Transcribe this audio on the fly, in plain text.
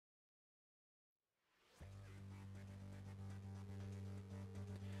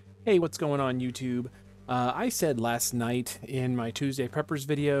Hey, what's going on YouTube? I said last night in my Tuesday Preppers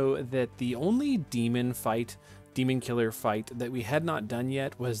video that the only demon killer fight that we had not done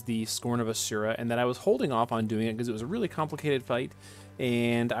yet was the Scorn of Asura, and that I was holding off on doing it because it was a really complicated fight,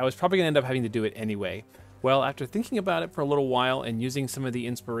 and I was probably going to end up having to do it anyway. Well, after thinking about it for a little while and using some of the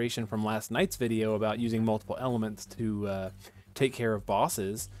inspiration from last night's video about using multiple elements to take care of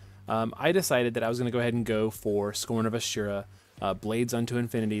bosses, I decided that I was going to go ahead and go for Scorn of Asura, Blades Unto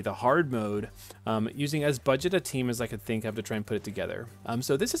Infinity, the hard mode, using as budget a team as I could think of to try and put it together.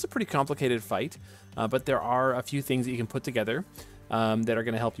 So this is a pretty complicated fight, but there are a few things that you can put together that are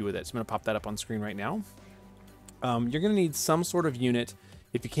going to help you with it. So I'm going to pop that up on screen right now. You're going to need some sort of unit,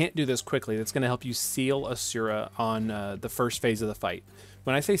 if you can't do this quickly, that's going to help you seal Asura on the first phase of the fight.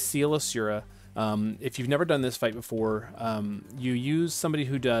 When I say seal Asura, if you've never done this fight before, you use somebody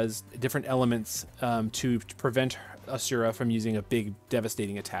who does different elements to prevent Asura from using a big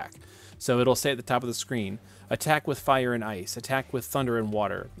devastating attack. So it'll say at the top of the screen, attack with fire and ice, attack with thunder and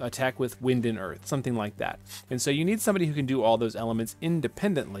water, attack with wind and earth, something like that. And so you need somebody who can do all those elements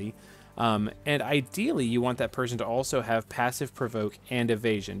independently. And ideally you want that person to also have passive provoke and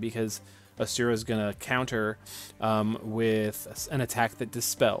evasion, because Asura is going to counter with an attack that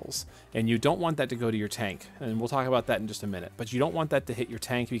dispels, and you don't want that to go to your tank, and we'll talk about that in just a minute. But you don't want that to hit your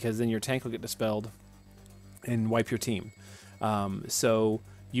tank, because then your tank will get dispelled and wipe your team. So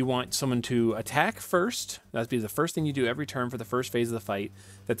you want someone to attack first. That'd be the first thing you do every turn for the first phase of the fight.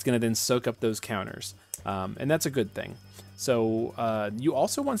 That's going to then soak up those counters, and that's a good thing. So you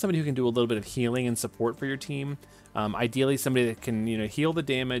also want somebody who can do a little bit of healing and support for your team. Ideally, somebody that can heal the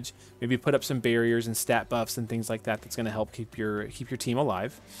damage, maybe put up some barriers and stat buffs and things like that. That's going to help keep your team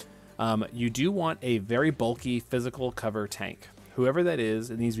alive. You do want a very bulky physical cover tank. Whoever that is,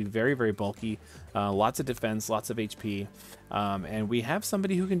 it needs to be very, very bulky, lots of defense, lots of HP, and we have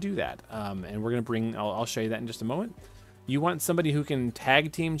somebody who can do that. And we're going to bring, I'll show you that in just a moment. You want somebody who can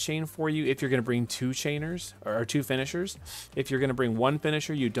tag team chain for you if you're going to bring two chainers or two finishers. If you're going to bring one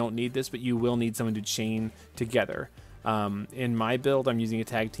finisher, you don't need this, but you will need someone to chain together. In my build, I'm using a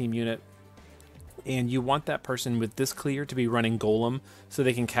tag team unit, and you want that person with this clear to be running Golem so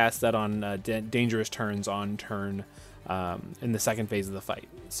they can cast that on dangerous turns on turn in the second phase of the fight.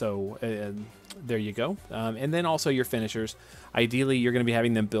 So there you go. And then also your finishers. Ideally, you're going to be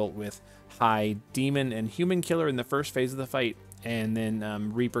having them built with high demon and human killer in the first phase of the fight, and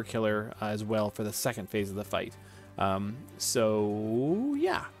then Reaper killer as well for the second phase of the fight. So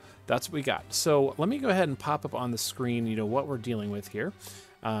yeah, that's what we got. So let me go ahead and pop up on the screen what we're dealing with here.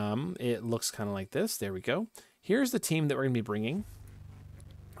 It looks kind of like this. There we go. Here's the team that we're going to be bringing,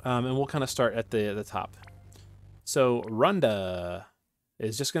 and we'll kind of start at the top. So Runda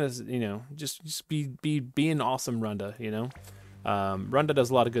is just gonna, just be an awesome Runda, Runda does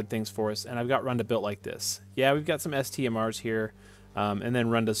a lot of good things for us, and I've got Runda built like this. Yeah, we've got some STMRs here, and then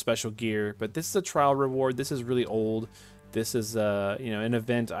Runda's special gear, but this is a trial reward. This is really old. This is an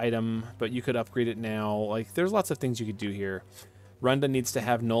event item, but you could upgrade it now. Like, there's lots of things you could do here. Runda needs to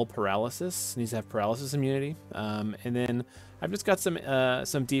have null paralysis, needs to have paralysis immunity, and then I've just got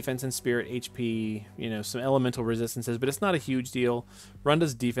some defense and spirit HP, some elemental resistances, but it's not a huge deal.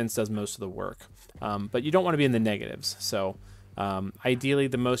 Runda's defense does most of the work, but you don't want to be in the negatives. So ideally,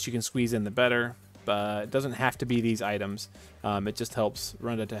 the most you can squeeze in, the better, but it doesn't have to be these items. It just helps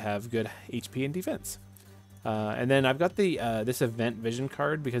Runda to have good HP and defense. And then I've got the this event vision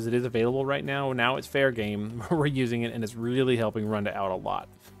card because it is available right now. Now it's fair game. We're using it, and it's really helping Runda out a lot.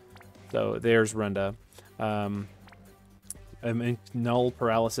 So there's Runda. Null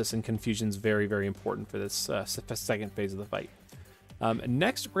paralysis and confusion is very, very important for this second phase of the fight.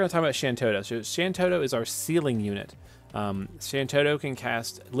 Next, we're going to talk about Shantotto. So Shantotto is our sealing unit. Shantotto can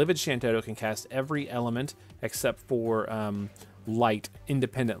cast, Livid Shantotto can cast every element except for light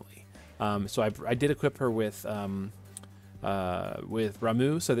independently. So I did equip her with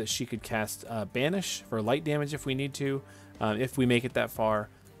Ramu so that she could cast Banish for light damage if we need to, if we make it that far.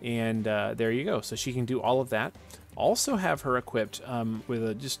 And there you go. So she can do all of that. Also have her equipped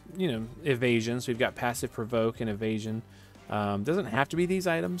with just evasion. So we've got passive provoke and evasion. Doesn't have to be these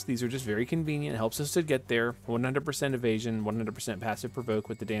items. These are just very convenient. It helps us to get there. 100% evasion, 100% passive provoke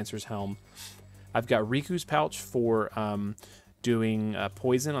with the Dancer's Helm. I've got Riku's pouch for doing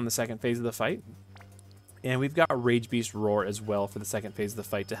poison on the second phase of the fight. And we've got a Rage Beast Roar as well for the second phase of the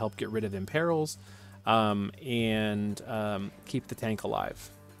fight to help get rid of imperils and keep the tank alive.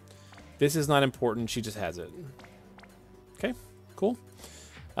 This is not important. She just has it. Okay, cool.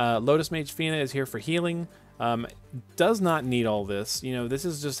 Lotus Mage Fina is here for healing. Does not need all this. This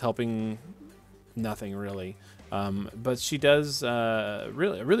is just helping nothing really. But she does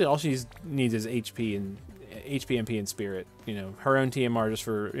really all she needs is HP, MP, and Spirit. You know, her own TMR just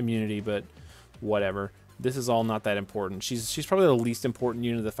for immunity, but whatever. This is all not that important. She's probably the least important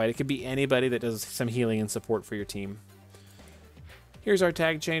unit of the fight. It could be anybody that does some healing and support for your team. Here's our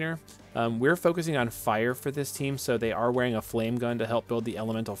tag chainer. We're focusing on fire for this team, so they are wearing a flame gun to help build the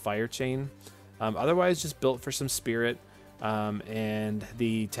elemental fire chain. Otherwise, just built for some spirit and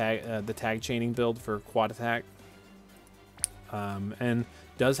the tag chaining build for quad attack. And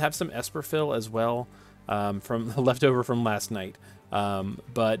does have some Esper fill as well from leftover from last night.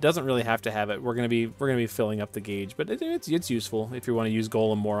 But doesn't really have to have it. We're gonna be filling up the gauge, but it's useful if you want to use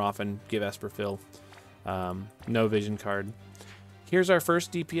Golem more often. Give Esper fill. No vision card. Here's our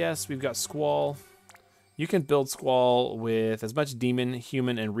first DPS. We've got Squall. You can build Squall with as much Demon,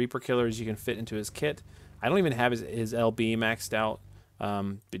 Human, and Reaper Killer as you can fit into his kit. I don't even have his LB maxed out,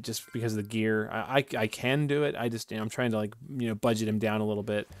 but just because of the gear. I can do it. I'm trying to, like, budget him down a little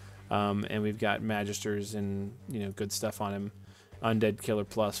bit. And we've got Magisters and good stuff on him. Undead Killer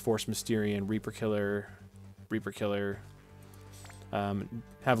Plus, Force Mysterian, Reaper Killer.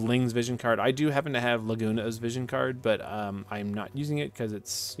 Have Ling's vision card. I do happen to have Laguna's vision card, but I'm not using it because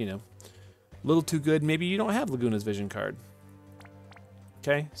it's, a little too good. Maybe you don't have Laguna's vision card.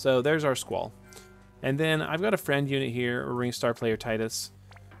 Okay, so there's our Squall. And then I've got a friend unit here, a Ring Star player Tidus.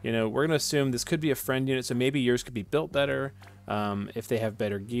 We're going to assume this could be a friend unit, so maybe yours could be built better if they have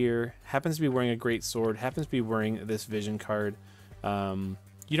better gear. Happens to be wearing a great sword, happens to be wearing this vision card.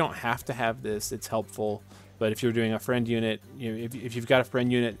 You don't have to have this, it's helpful. But if you're doing a friend unit, if you've got a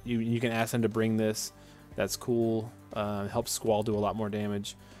friend unit, you can ask them to bring this. That's cool. Helps Squall do a lot more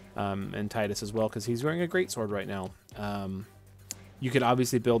damage. And Tidus as well, because he's wearing a great sword right now. You could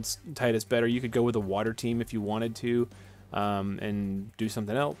obviously build Tidus better. You could go with a water team if you wanted to and do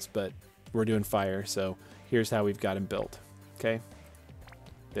something else, but we're doing fire, so here's how we've got him built. Okay,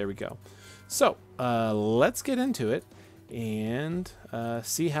 there we go. So let's get into it and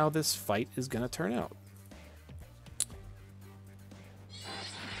see how this fight is going to turn out.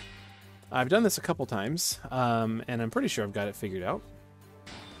 I've done this a couple times, and I'm pretty sure I've got it figured out.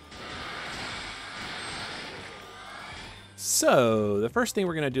 So the first thing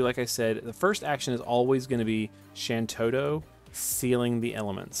we're going to do, like I said, the first action is always going to be Shantotto sealing the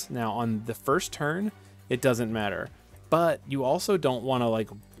elements. Now on the first turn, it doesn't matter, but you also don't want to like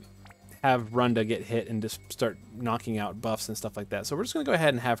have Runda get hit and just start knocking out buffs and stuff like that. So we're just going to go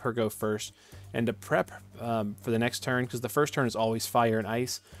ahead and have her go first, and to prep for the next turn, because the first turn is always fire and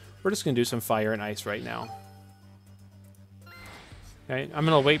ice, we're just going to do some fire and ice right now. Okay, I'm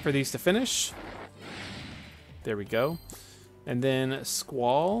going to wait for these to finish. There we go. And then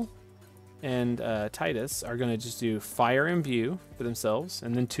Squall and Tidus are going to just do Fire Imbue for themselves,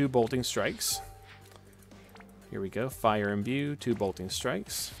 and then 2 Bolting Strikes. Here we go. Fire Imbue, 2 Bolting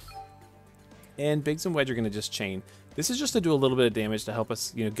Strikes. And Biggs and Wedge are going to just chain. This is just to do a little bit of damage to help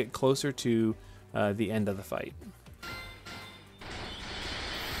us, get closer to the end of the fight.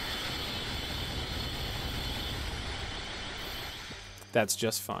 That's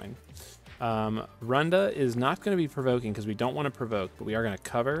just fine. Runda is not going to be provoking because we don't want to provoke, but we are going to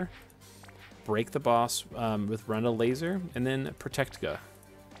cover, break the boss with Runda Laser, and then Protectga.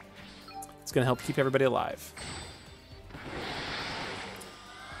 It's going to help keep everybody alive.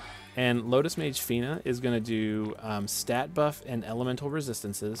 And Lotus Mage Fina is going to do stat buff and elemental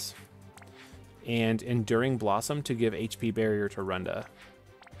resistances, and Enduring Blossom to give HP barrier to Runda.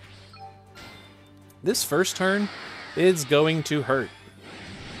 This first turn is going to hurt.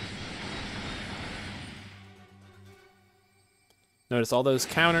 Notice all those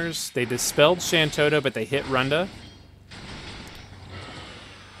counters. They dispelled Shantotto, but they hit Runda.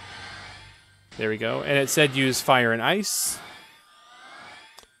 There we go. And it said use fire and ice.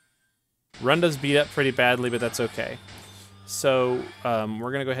 Runda's beat up pretty badly, but that's okay. So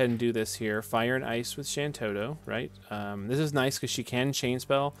we're going to go ahead and do this here. Fire and ice with Shantotto, right? This is nice because she can chain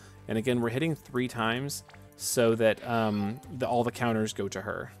spell. And again, we're hitting 3 times so that all the counters go to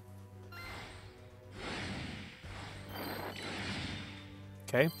her.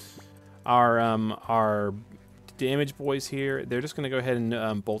 Okay, our damage boys here, they're just going to go ahead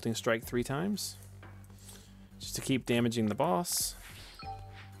and Bolting Strike 3 times, just to keep damaging the boss.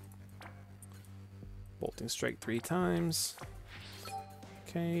 Bolting Strike 3 times.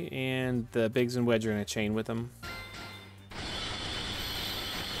 Okay, and the Biggs and Wedge are going to chain with them.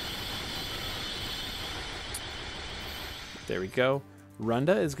 There we go.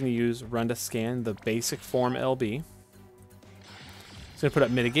 Runda is going to use Runda Scan, the basic form LB. It's going to put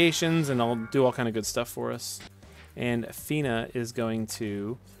up mitigations and I'll do all kind of good stuff for us. And Fina is going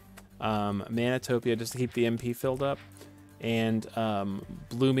to Manatopia just to keep the MP filled up, and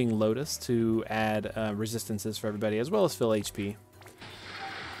Blooming Lotus to add resistances for everybody, as well as fill HP.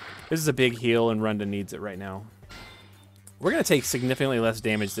 This is a big heal, and Runda needs it right now. We're going to take significantly less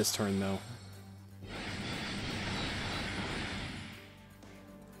damage this turn, though.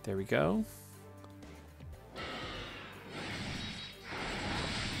 There we go.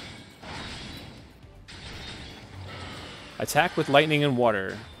 Attack with lightning and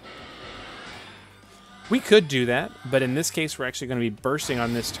water. We could do that, but in this case, we're actually going to be bursting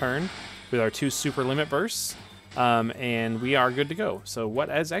on this turn with our 2 super limit bursts, and we are good to go. So what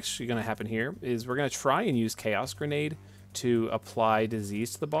is actually going to happen here is we're going to try and use Chaos Grenade to apply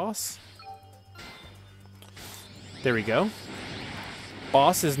disease to the boss. There we go.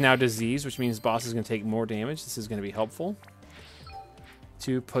 Boss is now diseased, which means boss is going to take more damage. This is going to be helpful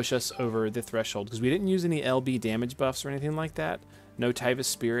to push us over the threshold, because we didn't use any LB damage buffs or anything like that. No Tidus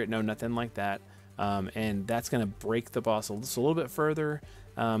Spirit, no nothing like that. And that's going to break the boss just a little bit further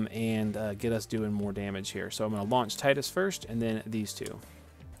and get us doing more damage here. So I'm going to launch Tidus first, and then these 2.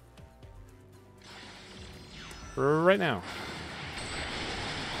 Right now.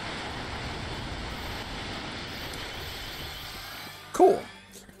 Cool.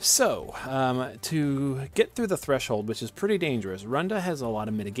 So, to get through the threshold, which is pretty dangerous, Runda has a lot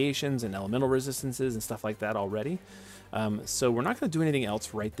of mitigations and elemental resistances and stuff like that already. So we're not going to do anything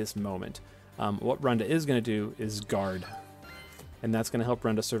else right this moment. What Runda is going to do is guard, and that's going to help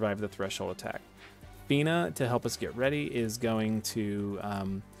Runda survive the threshold attack. Fina, to help us get ready, is going to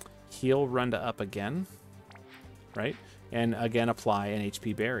heal Runda up again, right? And again apply an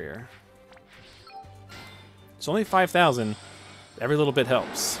HP barrier. It's only 5,000. Every little bit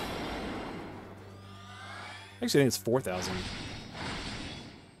helps. Actually, I think it's 4,000.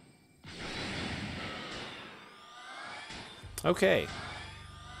 Okay.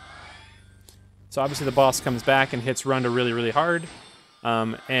 So obviously the boss comes back and hits Runda really, really hard.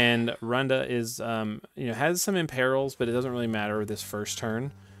 And Runda is, has some imperils, but it doesn't really matter this first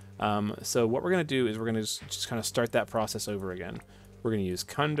turn. So what we're going to do is we're going to just kind of start that process over again. We're going to use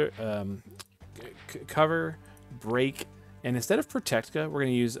cover, break, and instead of Protectica, we're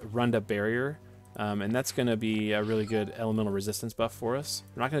going to use Runda Barrier. And that's going to be a really good elemental resistance buff for us.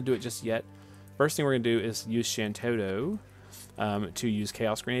 We're not going to do it just yet. First thing we're going to do is use Shantotto to use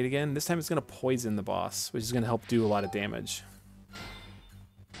Chaos Grenade again. This time it's going to poison the boss, which is going to help do a lot of damage.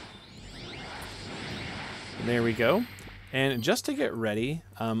 There we go. And just to get ready,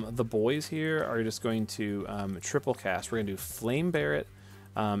 the boys here are just going to triple cast. We're going to do Flame Barret,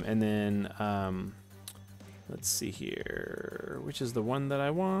 and then let's see here, which is the one that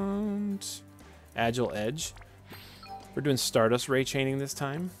I want? Agile Edge. We're doing Stardust Ray Chaining this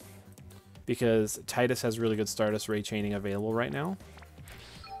time, because Tidus has really good Stardust Ray Chaining available right now.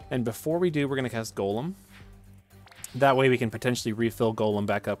 And before we do, we're going to cast Golem. That way we can potentially refill Golem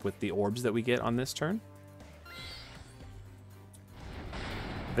back up with the orbs that we get on this turn.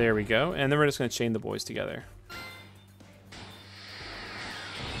 There we go. And then we're just going to chain the boys together.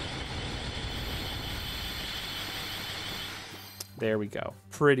 There we go.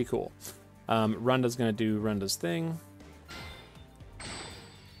 Pretty cool. Runda's going to do Runda's thing.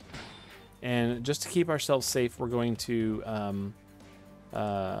 And just to keep ourselves safe, we're going to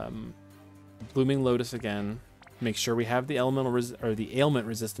Blooming Lotus again. Make sure we have the elemental the ailment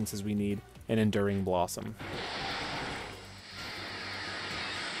resistances we need, and Enduring Blossom.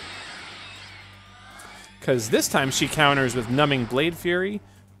 Because this time she counters with Numbing Blade Fury,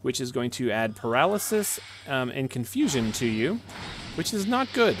 which is going to add paralysis and confusion to you, which is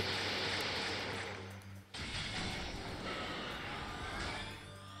not good.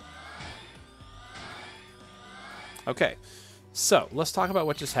 Okay, so let's talk about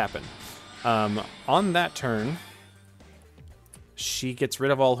what just happened. On that turn, she gets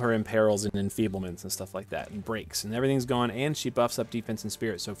rid of all her imperils and enfeeblements and stuff like that, and breaks, and everything's gone, and she buffs up defense and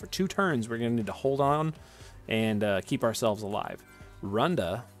spirit. So for 2 turns, we're going to need to hold on and keep ourselves alive.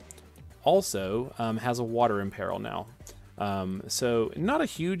 Runda also has a water imperil now. So not a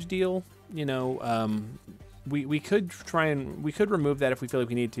huge deal, you know. We could remove that if we feel like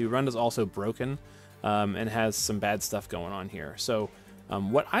we need to. Runda's also broken. And has some bad stuff going on here. So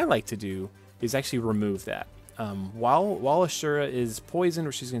what I like to do is actually remove that. While Asura is poisoned,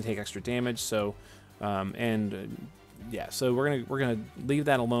 or she's going to take extra damage. So yeah, so we're gonna leave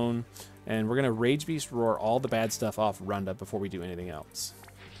that alone, and we're gonna Rage Beast roar all the bad stuff off Runda before we do anything else.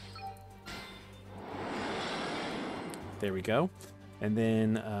 There we go. And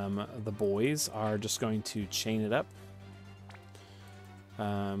then the boys are just going to chain it up,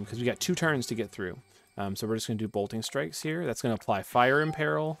 because we got 2 turns to get through. So we're just going to do Bolting Strikes here. That's going to apply Fire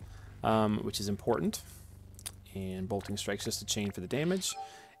Imperil, which is important. And bolting strikes just a chain for the damage.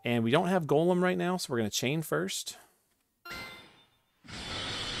 And we don't have Golem right now, so we're going to chain first.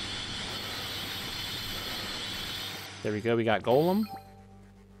 There we go, we got Golem.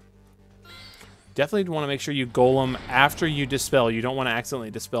 Definitely want to make sure you Golem after you Dispel. You don't want to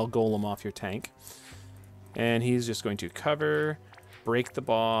accidentally Dispel Golem off your tank. And he's just going to cover, break the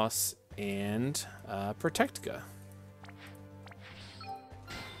boss, and Protectica.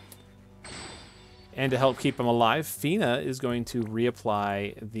 And to help keep him alive, Fina is going to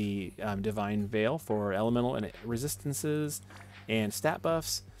reapply the Divine Veil for elemental and resistances and stat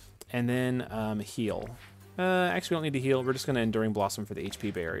buffs, and then heal. Actually, we don't need to heal. We're just going to Enduring Blossom for the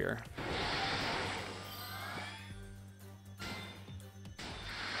HP barrier.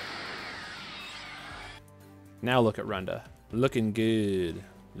 Now look at Runda. Looking good.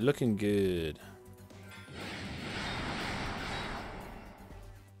 Looking good.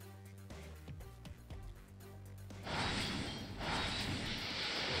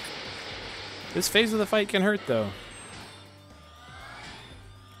 This phase of the fight can hurt, though.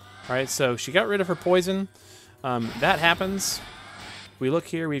 Alright, so she got rid of her poison. That happens. We look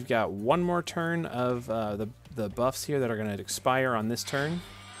here, we've got one more turn of the buffs here that are going to expire on this turn.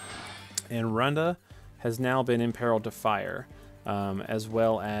 And Runda has now been imperiled to fire, as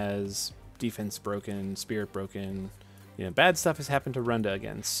well as defense broken, spirit broken. You know, bad stuff has happened to Runda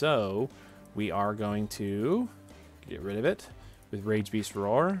again. So we are going to get rid of it with Rage Beast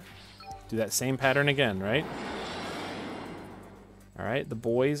Roar. Do that same pattern again, right? All right, the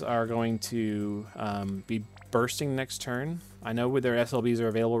boys are going to be bursting next turn. I know their SLBs are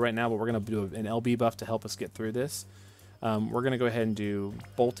available right now, but we're going to do an LB buff to help us get through this. We're going to go ahead and do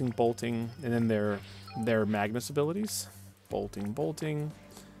bolting, and then their Magnus abilities. Bolting,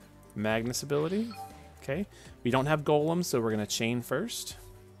 Magnus ability. Okay, we don't have Golem, so we're going to chain first.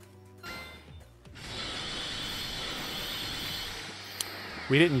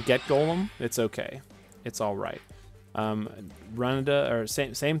 We didn't get Golem. It's okay. It's all right. Runda, or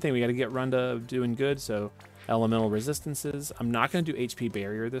same thing. We got to get Runda doing good. So elemental resistances. I'm not going to do HP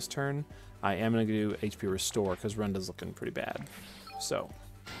barrier this turn. I am going to do HP restore because Runda's looking pretty bad. So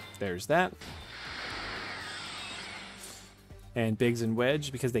there's that. And Biggs and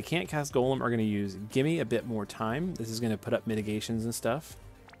Wedge, because they can't cast Golem, are going to use Gimme a bit more time. This is going to put up mitigations and stuff.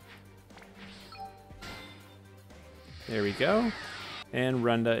 There we go. And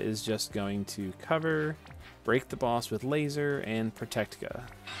Runda is just going to cover, break the boss with laser, and Protectica.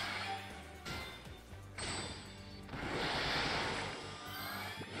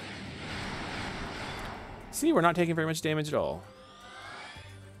 See, we're not taking very much damage at all.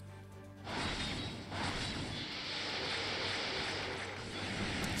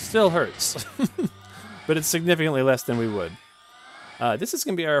 Still hurts, but it's significantly less than we would. This is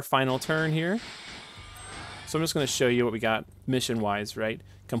going to be our final turn here. So I'm just going to show you what we got mission-wise, right?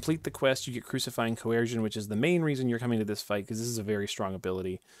 Complete the quest, you get Crucifying Coercion, which is the main reason you're coming to this fight, because this is a very strong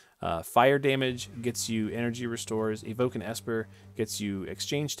ability. Fire damage gets you energy restores, Evoke an Esper gets you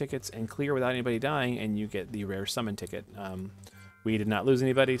exchange tickets, and Clear without anybody dying, and you get the rare summon ticket. We did not lose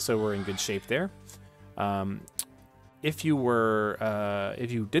anybody, so we're in good shape there. If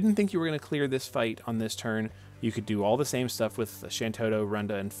you didn't think you were going to clear this fight on this turn, you could do all the same stuff with Shantotto,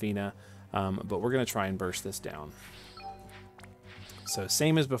 Runda, and Fina. But we're going to try and burst this down. So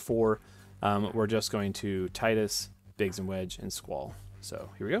same as before, we're just going to Tidus, Biggs and Wedge, and Squall. So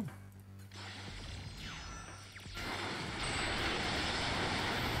here we go.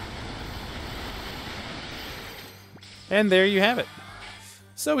 And there you have it.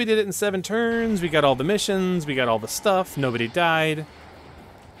 So we did it in 7 turns. We got all the missions. We got all the stuff. Nobody died.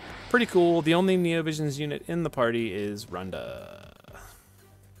 Pretty cool. The only Neovisions unit in the party is Runda.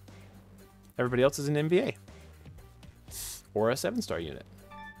 Everybody else is an NVA or a 7-star unit.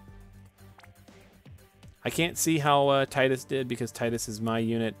 I can't see how Tidus did because Tidus is my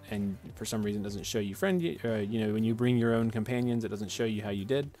unit, and for some reason doesn't show you you know, when you bring your own companions, it doesn't show you how you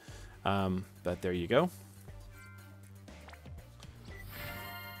did. But there you go.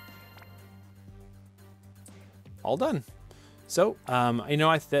 All done. So, you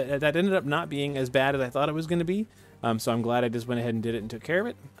know, that ended up not being as bad as I thought it was going to be. So I'm glad I just went ahead and did it and took care of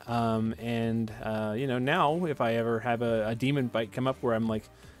it. You know, now if I ever have a demon fight come up where I'm like,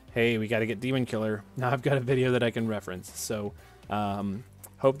 hey, we got to get Demon Killer, now I've got a video that I can reference. So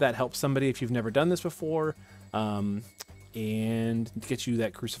hope that helps somebody if you've never done this before, and get you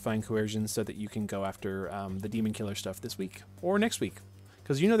that Crucifying Coercion so that you can go after the Demon Killer stuff this week or next week.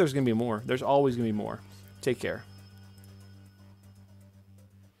 Because you know there's going to be more. There's always going to be more. Take care.